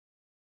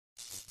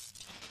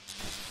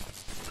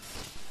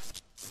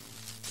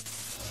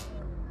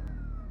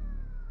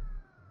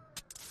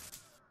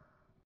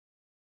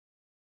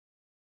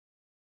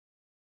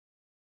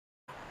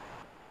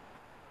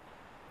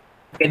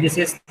Okay, this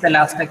is the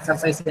last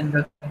exercise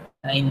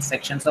in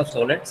sections of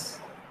solids.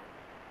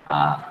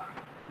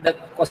 The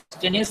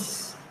question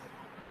is,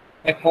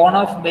 a cone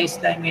of base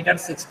diameter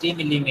 60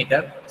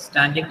 millimeter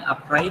standing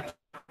upright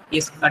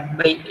is cut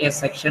by a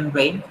section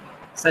plane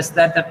such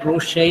that the true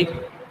shape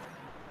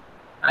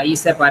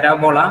is a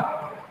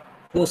parabola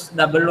whose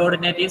double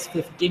ordinate is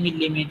 50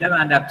 millimeter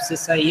and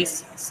abscissa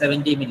is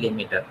 70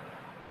 millimeter.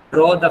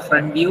 Draw the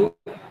front view,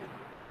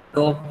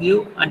 top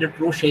view, and the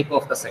true shape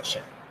of the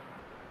section.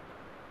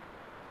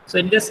 So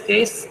in this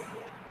case,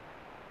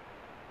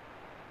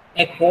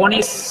 a cone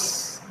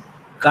is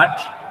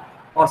cut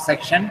or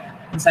section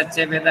in such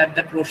a way that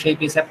the true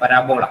shape is a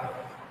parabola,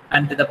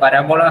 and the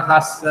parabola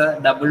has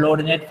double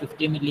ordinate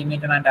 50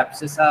 millimeter and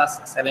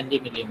abscissa 70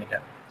 millimeter.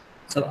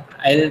 So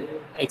I'll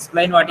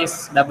explain what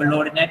is double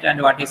ordinate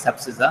and what is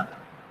abscissa.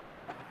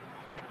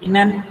 In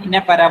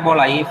a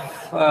parabola,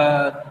 if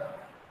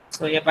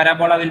so a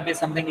parabola will be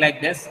something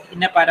like this.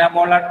 In a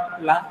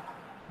parabola,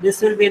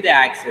 this will be the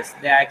axis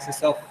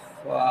of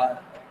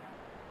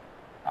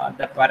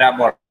the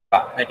parabola,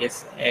 that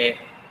is the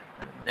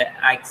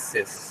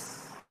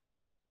axis.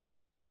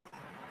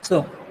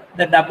 So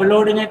the double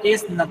ordinate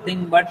is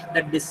nothing but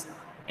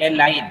a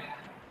line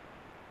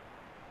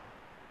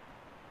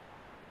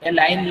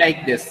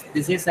like this.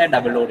 This is a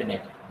double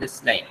ordinate,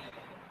 this line.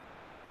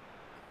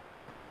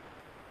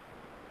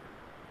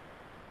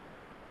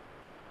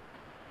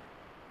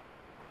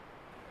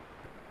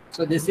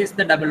 So this is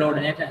the double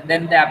ordinate.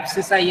 Then the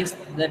abscissa is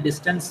the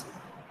distance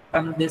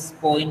from this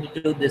point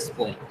to this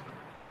point,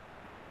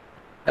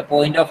 the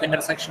point of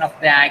intersection of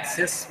the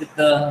axis with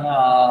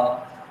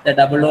the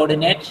double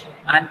ordinate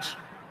and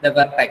the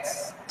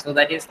vertex. So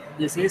this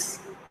is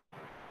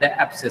the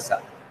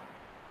abscissa.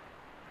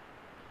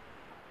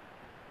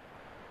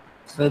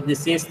 So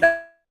this is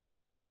the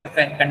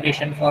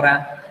condition for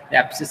the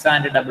abscissa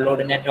and the double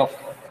ordinate of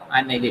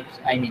an ellipse,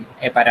 I mean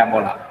a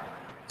parabola.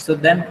 So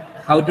then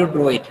how to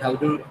draw it, how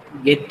to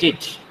get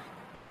it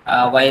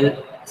while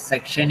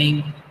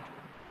sectioning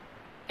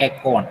a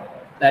cone,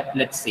 that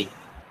let's see.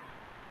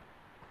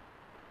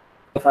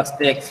 First,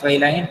 the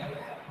XY line,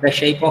 the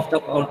shape of the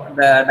cone,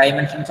 the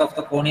dimensions of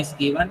the cone is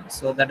given.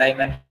 So the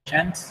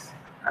dimensions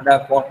and the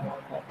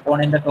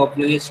cone in the top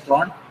view is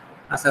drawn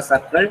as a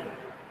circle.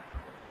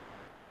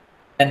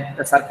 Then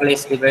the circle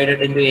is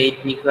divided into 8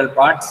 equal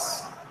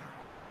parts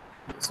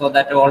so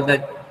that all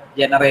the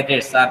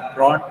generators are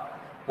drawn.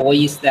 O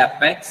is the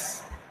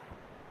apex.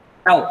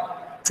 Now,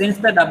 since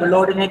the double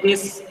ordinate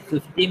is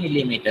 50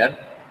 millimeter,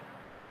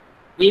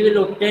 we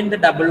will obtain the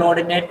double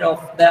ordinate of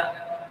the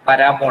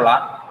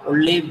parabola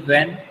only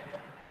when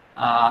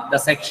the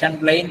section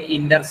plane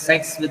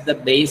intersects with the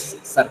base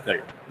circle.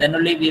 Then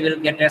only we will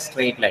get a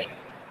straight line.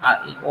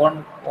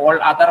 On all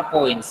other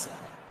points,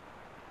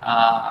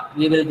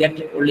 we will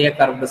get only a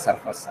curved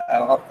surface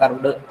or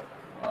curved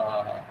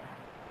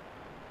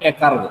a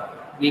curve.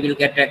 We will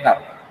get a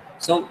curve.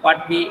 So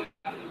what we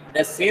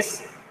this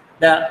is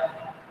the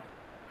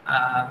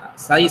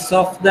size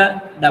of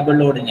the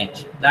double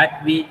ordinate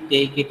that we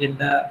take it in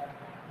the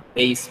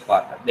base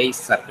part, base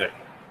circle.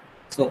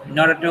 So in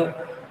order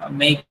to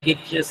make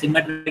it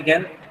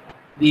symmetrical,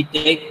 we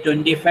take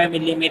 25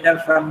 millimeter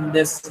from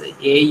this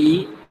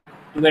AE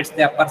towards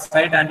the upper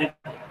side and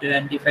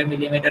 25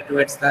 millimeter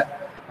towards the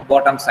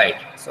bottom side,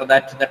 so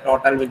that the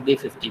total will be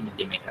 50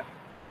 millimeter.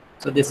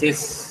 So this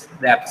is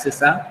the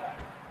abscissa.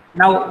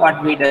 Now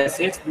what we do is,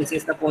 this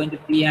is the point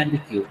P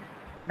and Q.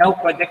 Now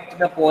project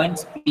the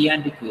points P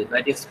and Q,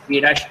 that is P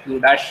dash, Q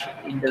dash,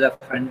 into the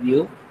front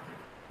view.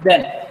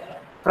 Then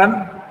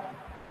from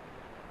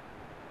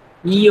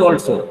E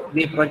also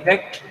we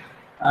project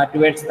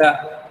towards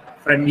the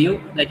front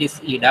view, that is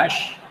E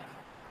dash.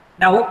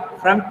 Now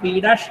from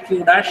P dash,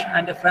 Q dash,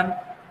 and from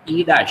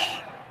E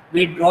dash,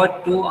 we draw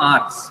 2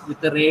 arcs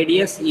with the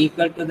radius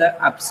equal to the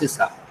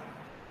abscissa.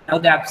 Now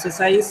the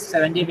abscissa is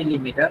 70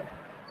 millimeter.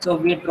 So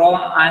we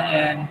draw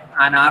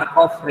an arc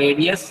of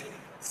radius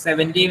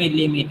 70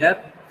 millimeter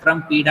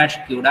from P dash,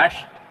 Q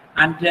dash,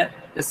 and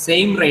the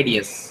same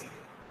radius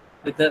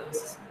with the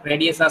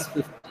radius as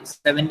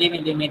 70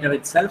 millimeter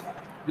itself.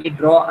 We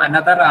draw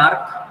another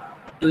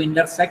arc to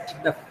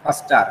intersect the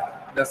first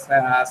arc. The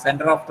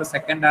center of the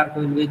second arc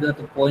will be the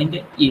point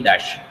E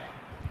dash.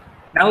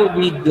 Now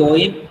we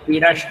join P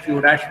dash,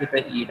 Q dash with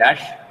the E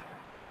dash,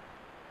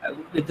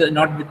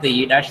 not with the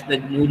E dash, the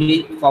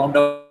newly found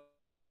out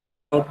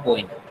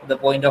point, the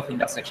point of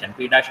intersection,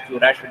 P dash, Q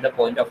dash with the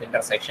point of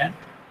intersection,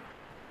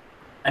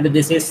 and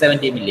this is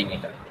 70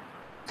 millimeter.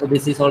 So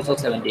this is also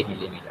 70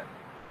 millimeter.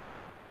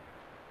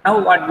 Now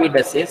what we do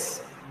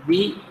is,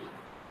 we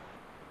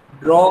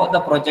draw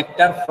the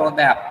projector for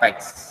the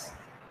apex.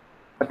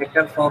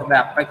 Projector for the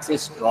apex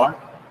is drawn.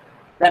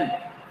 Then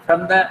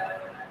from the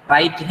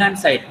right hand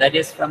side, that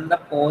is from the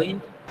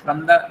point,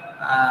 from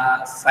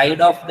the side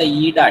of the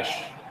E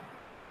dash,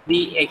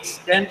 we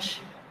extend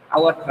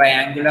our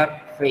triangular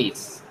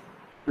face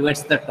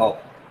towards the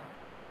top.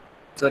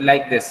 So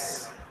like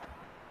this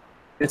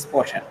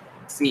portion.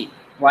 See,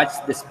 watch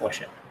this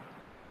portion.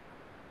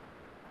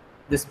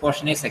 This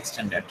portion is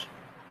extended.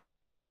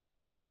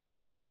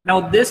 Now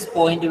this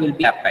point will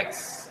be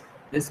apex.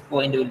 This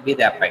point will be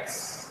the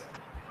apex,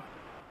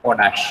 O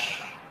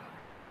dash.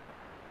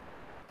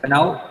 So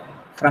now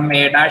from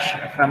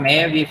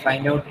A we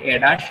find out A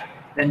dash,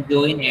 then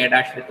join A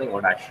dash with the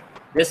O dash.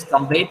 This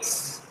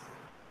completes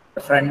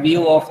the front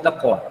view of the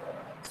cone.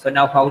 So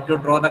now how to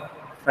draw the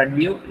front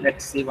view?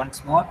 Let's see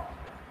once more.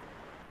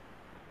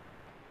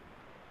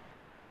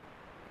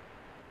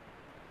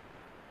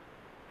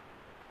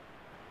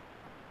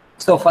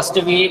 So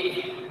first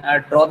we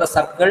draw the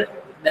circle,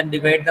 then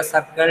divide the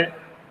circle,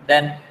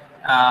 then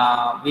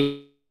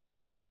we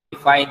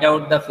find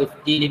out the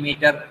 50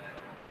 millimeter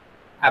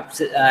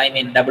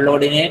double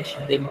ordinate.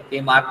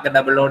 We mark the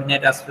double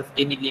ordinate as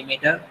 50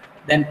 millimeter.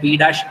 Then P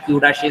dash Q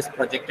dash is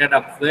projected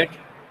upward,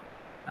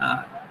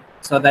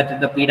 so that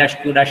the P dash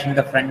Q dash in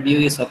the front view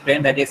is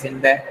obtained, that is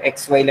in the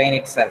XY line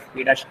itself.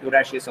 P dash Q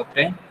dash is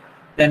obtained.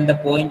 Then the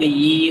point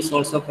E is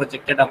also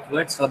projected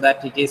upward, so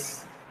that it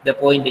is the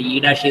point E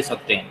dash is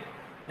obtained.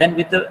 Then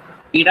with the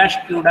P dash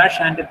Q dash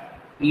and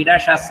P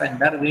dash as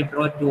center, we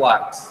draw two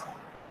arcs,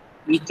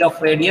 each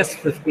of radius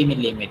 50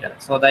 millimeter,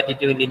 so that it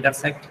will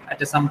intersect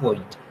at some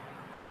point.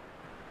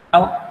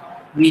 Now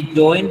we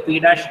join P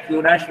dash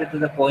Q dash with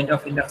the point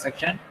of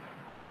intersection,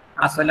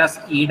 as well as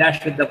E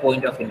dash with the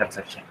point of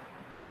intersection.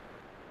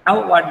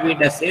 Now what we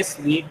do is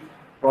we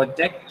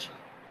project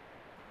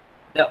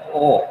the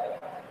O,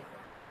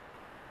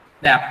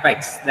 the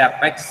apex. The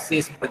apex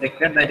is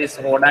projected, that is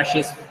O dash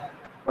is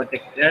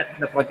projected.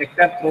 The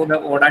projector through the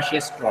O dash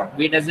is drawn.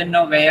 We doesn't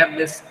know where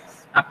this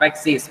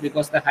apex is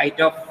because the height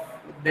of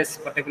this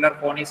particular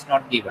cone is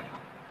not given.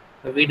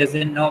 So we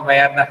doesn't know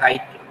where the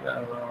height,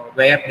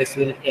 where this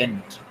will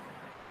end.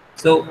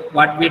 So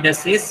what we do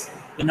is,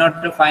 in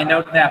order to find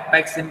out the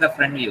apex in the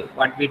front view,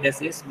 what we do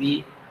is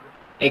we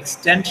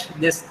extend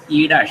this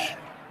E dash,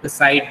 the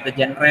side, the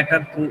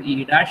generator through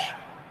E dash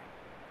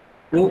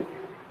to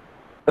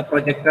the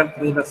projector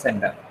through the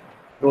center,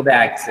 through the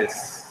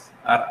axis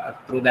or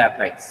through the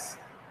apex.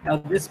 Now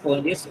this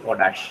point is O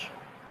dash.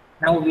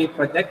 Now we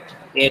project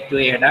A to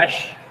A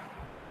dash,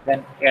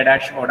 then A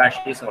dash O dash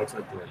is also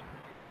joined.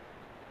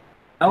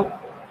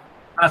 Now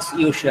as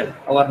usual,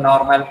 our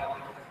normal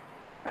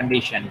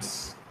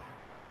conditions,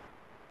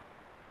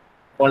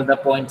 all the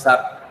points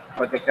are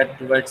projected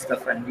towards the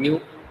front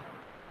view.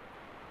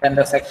 Then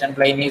the section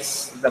plane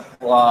is the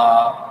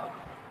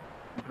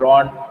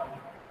drawn.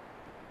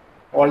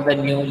 All the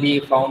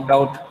newly found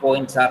out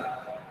points are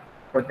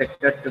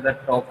projected to the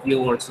top view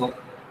also.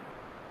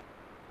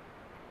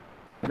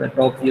 The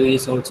top view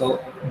is also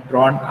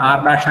drawn.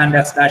 R dash and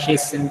S dash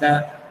is in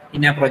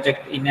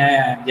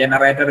a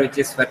generator which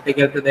is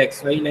vertical to the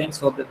XY line,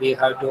 so that we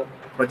have to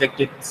project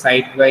it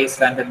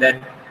sideways and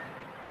then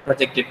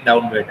project it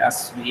downward,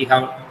 as we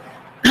have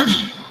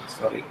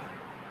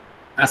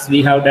as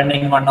we have done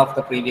in one of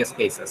the previous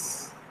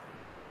cases.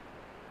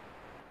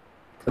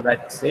 So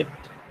that's it.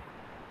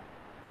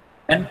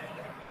 And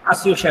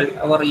as usual,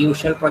 our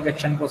usual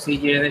projection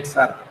procedures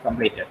are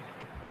completed.